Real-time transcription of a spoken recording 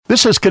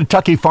This is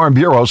Kentucky Farm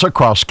Bureaus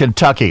across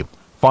Kentucky.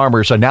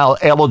 Farmers are now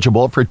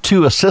eligible for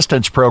 2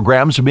 assistance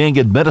programs being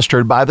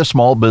administered by the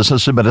Small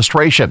Business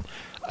Administration.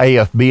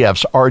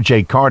 AFBF's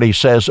R.J. Carney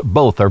says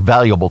both are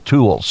valuable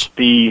tools.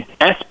 The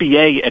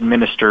SBA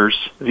administers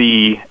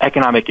the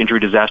Economic Injury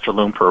Disaster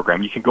Loan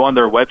Program. You can go on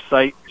their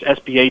website,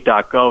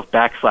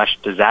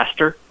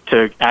 sba.gov/disaster,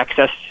 to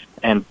access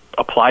and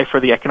apply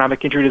for the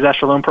Economic Injury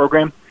Disaster Loan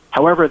Program.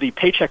 However, the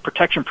Paycheck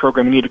Protection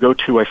Program, you need to go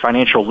to a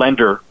financial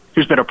lender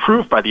who's been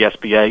approved by the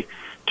SBA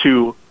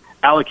to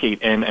allocate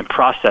and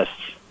process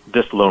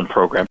this loan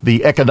program.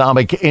 The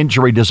Economic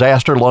Injury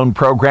Disaster Loan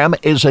Program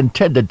is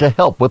intended to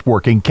help with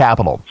working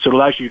capital. So it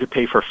allows you to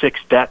pay for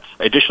fixed debts,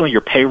 additionally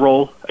your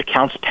payroll,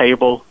 accounts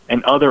payable,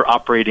 and other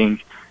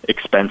operating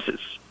expenses.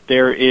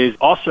 There is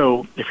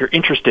also, if you're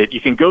interested,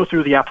 you can go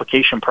through the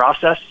application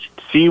process,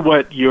 see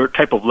what your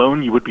type of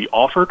loan you would be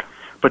offered,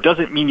 but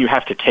doesn't mean you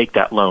have to take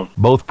that loan.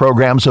 Both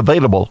programs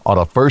available on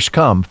a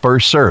first-come,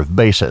 first-served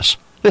basis.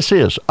 This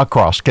is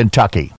Across Kentucky.